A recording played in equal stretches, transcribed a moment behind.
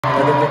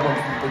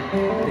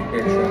Big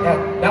picture. Yeah,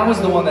 that was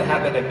the one that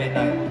happened at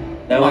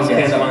midnight. That was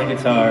Ken's on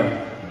guitar.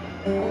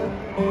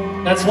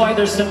 That's why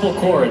they're simple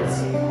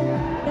chords.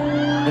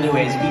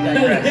 Anyways, we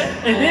digress.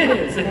 It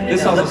is.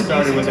 This also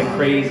started with a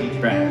crazy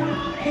track.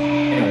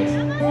 Anyways.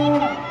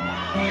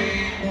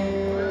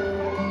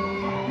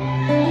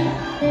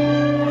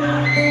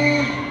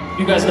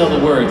 You guys know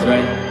the words,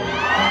 right?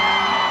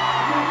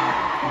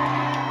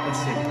 Let's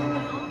see.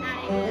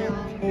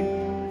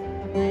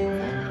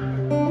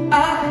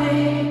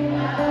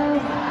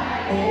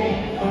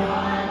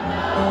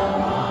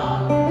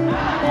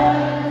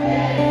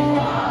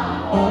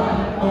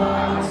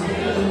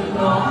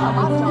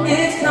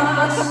 It's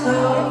not so.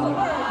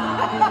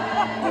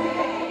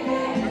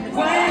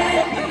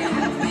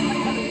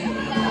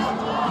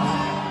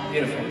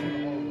 Beautiful.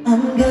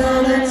 I'm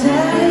gonna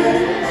tell you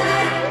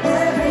tonight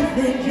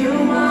everything you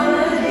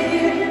wanna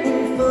hear,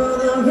 and for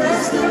the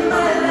rest of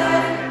my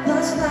life,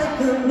 plus like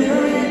a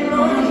million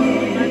more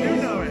years.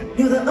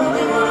 You're the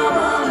only one I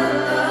wanna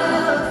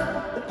love,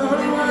 the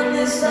only one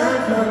this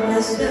time from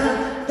the start.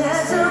 That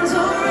sounds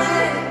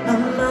alright. I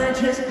might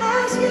just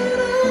ask you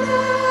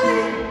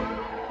tonight.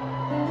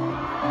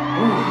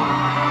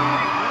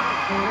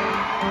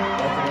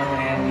 Welcome,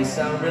 man. You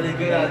sound really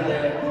good out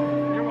there.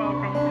 You're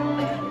welcome.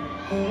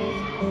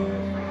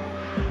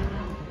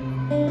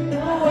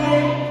 The way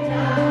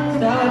time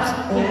stops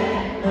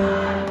when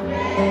I'm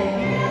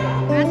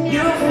ready.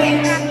 You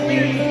fix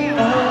me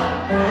up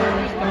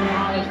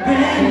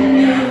brand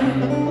new.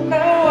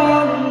 Now I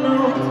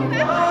know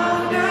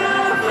what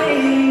I've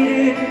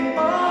waited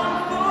on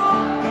for.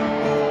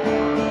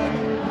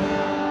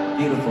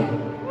 Beautiful.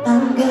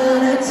 I'm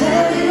gonna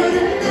tell you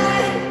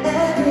tonight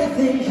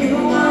everything you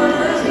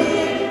wanna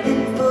hear,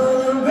 and for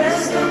the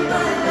rest of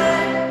my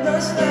life,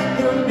 plus like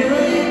a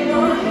million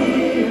more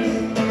years.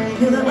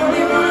 You're the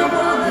only one I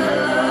wanna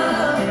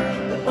love,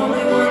 the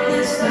only one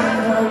this time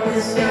from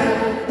this side.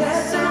 That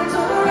sounds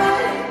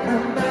alright. I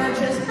might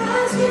just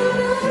ask you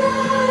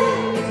tonight.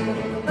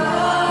 Oh,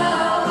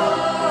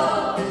 oh,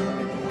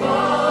 oh,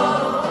 oh,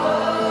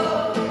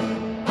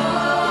 oh.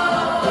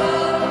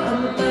 I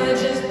might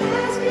just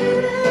ask you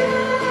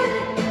tonight.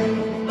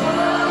 Oh,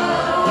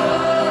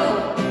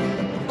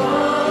 oh, oh,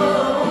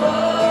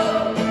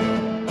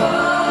 oh, oh.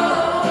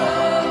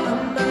 I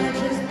might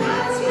just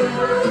ask you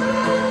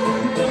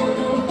tonight. Don't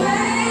know,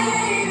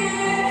 baby,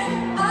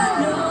 I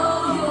know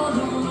you're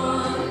the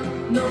one.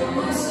 No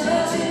more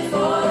searching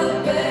for the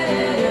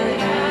better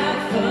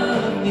half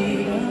of me.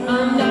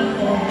 I'm not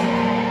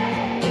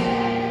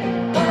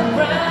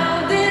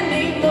around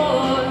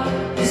anymore.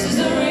 This is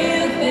a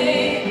real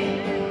thing.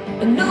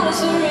 I know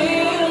it's a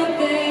real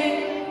thing.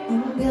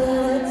 I'm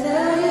gonna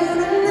tell you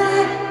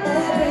tonight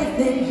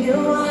everything you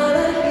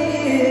wanna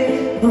hear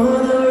for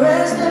the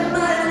rest of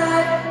my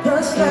life,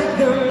 just like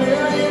a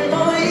million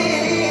more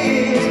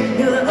years.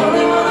 You're the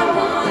only one I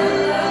wanna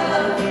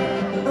love,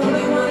 the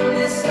only one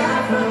this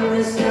side from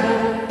this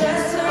side. That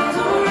sounds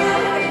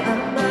alright. I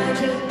might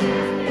just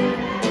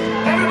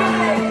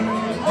everybody.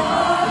 Oh,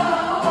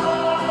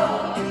 oh,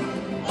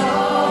 oh,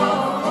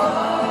 oh,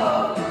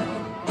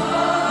 oh.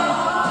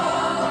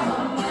 I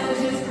might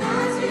just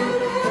ask you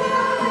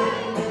tonight.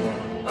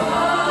 Oh,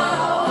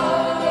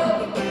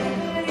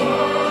 oh,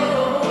 oh.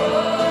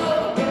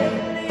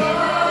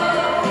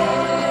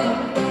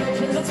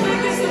 Let's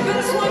make this the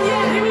best one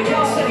yet. Here we go.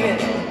 Sing it.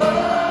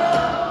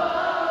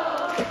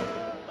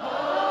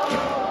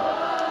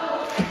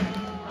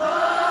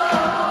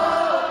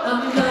 I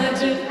might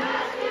just.